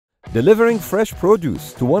Delivering fresh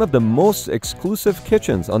produce to one of the most exclusive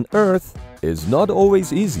kitchens on Earth is not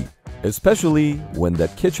always easy, especially when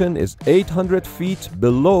that kitchen is 800 feet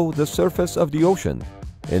below the surface of the ocean,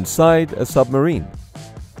 inside a submarine.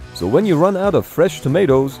 So when you run out of fresh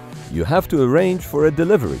tomatoes, you have to arrange for a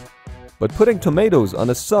delivery. But putting tomatoes on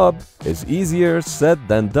a sub is easier said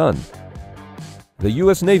than done. The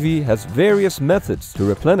US Navy has various methods to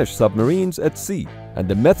replenish submarines at sea, and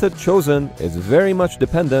the method chosen is very much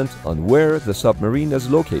dependent on where the submarine is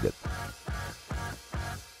located.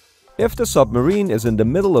 If the submarine is in the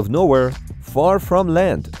middle of nowhere, far from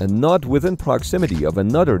land and not within proximity of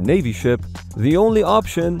another Navy ship, the only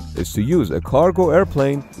option is to use a cargo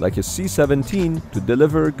airplane like a C-17 to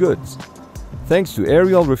deliver goods. Thanks to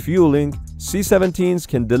aerial refueling, C-17s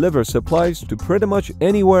can deliver supplies to pretty much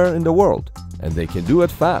anywhere in the world, and they can do it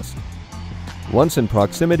fast. Once in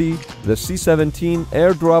proximity, the C-17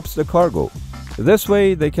 airdrops the cargo. This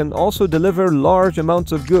way, they can also deliver large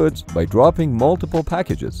amounts of goods by dropping multiple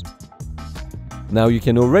packages. Now you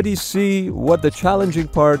can already see what the challenging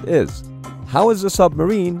part is. How is the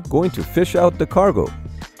submarine going to fish out the cargo?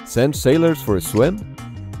 Send sailors for a swim?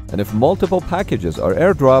 And if multiple packages are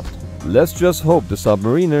airdropped, let's just hope the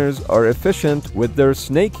submariners are efficient with their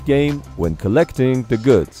snake game when collecting the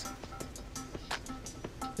goods.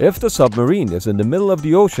 If the submarine is in the middle of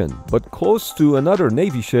the ocean but close to another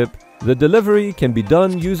Navy ship, the delivery can be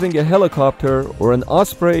done using a helicopter or an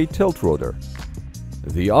Osprey tilt rotor.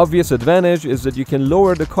 The obvious advantage is that you can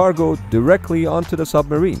lower the cargo directly onto the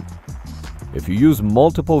submarine. If you use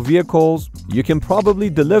multiple vehicles, you can probably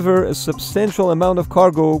deliver a substantial amount of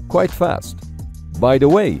cargo quite fast. By the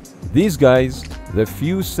way, these guys, the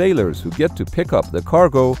few sailors who get to pick up the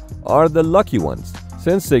cargo, are the lucky ones,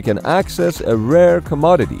 since they can access a rare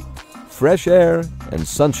commodity, fresh air and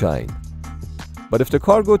sunshine. But if the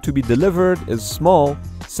cargo to be delivered is small,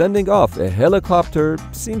 sending off a helicopter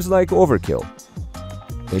seems like overkill.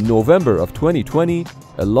 In November of 2020,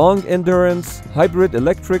 a long-endurance hybrid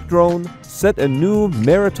electric drone set a new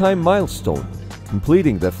maritime milestone,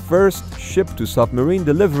 completing the first ship-to-submarine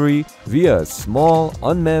delivery via a small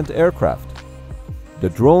unmanned aircraft. The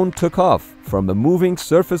drone took off from a moving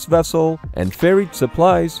surface vessel and ferried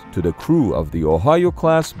supplies to the crew of the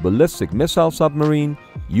Ohio-class ballistic missile submarine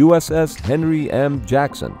USS Henry M.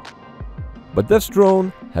 Jackson. But this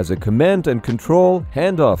drone has a command and control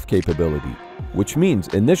handoff capability, which means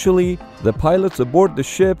initially the pilots aboard the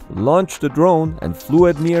ship launched the drone and flew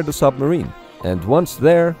it near the submarine. And once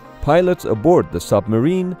there, pilots aboard the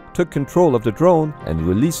submarine took control of the drone and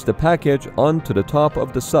released the package onto the top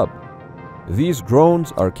of the sub. These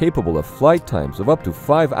drones are capable of flight times of up to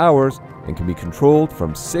 5 hours and can be controlled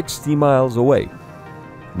from 60 miles away.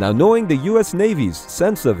 Now, knowing the US Navy's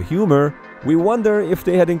sense of humor, we wonder if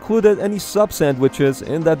they had included any sub sandwiches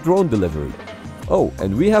in that drone delivery. Oh,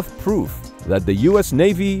 and we have proof that the US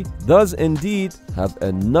Navy does indeed have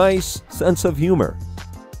a nice sense of humor.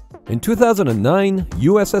 In 2009,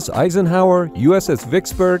 USS Eisenhower, USS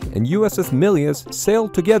Vicksburg, and USS Milius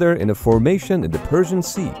sailed together in a formation in the Persian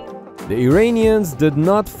Sea. The Iranians did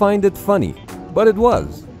not find it funny, but it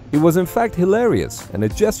was. It was in fact hilarious and a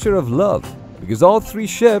gesture of love, because all three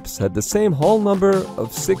ships had the same hull number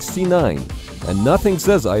of 69, and nothing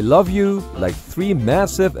says I love you like three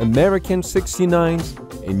massive American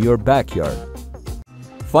 69s in your backyard.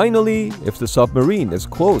 Finally, if the submarine is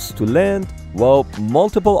close to land, well,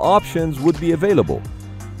 multiple options would be available.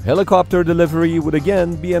 Helicopter delivery would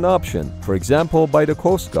again be an option, for example by the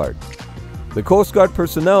Coast Guard. The Coast Guard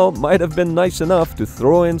personnel might have been nice enough to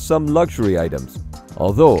throw in some luxury items,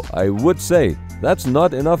 although I would say that's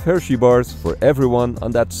not enough Hershey bars for everyone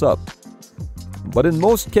on that sub. But in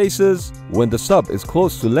most cases, when the sub is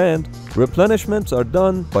close to land, replenishments are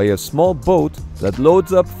done by a small boat that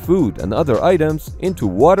loads up food and other items into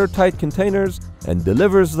watertight containers and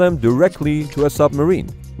delivers them directly to a submarine,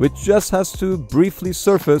 which just has to briefly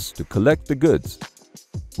surface to collect the goods.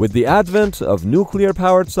 With the advent of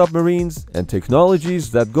nuclear-powered submarines and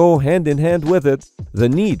technologies that go hand in hand with it, the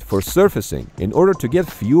need for surfacing in order to get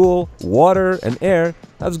fuel, water, and air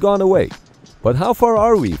has gone away. But how far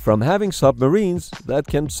are we from having submarines that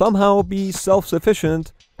can somehow be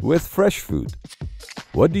self-sufficient with fresh food?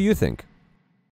 What do you think?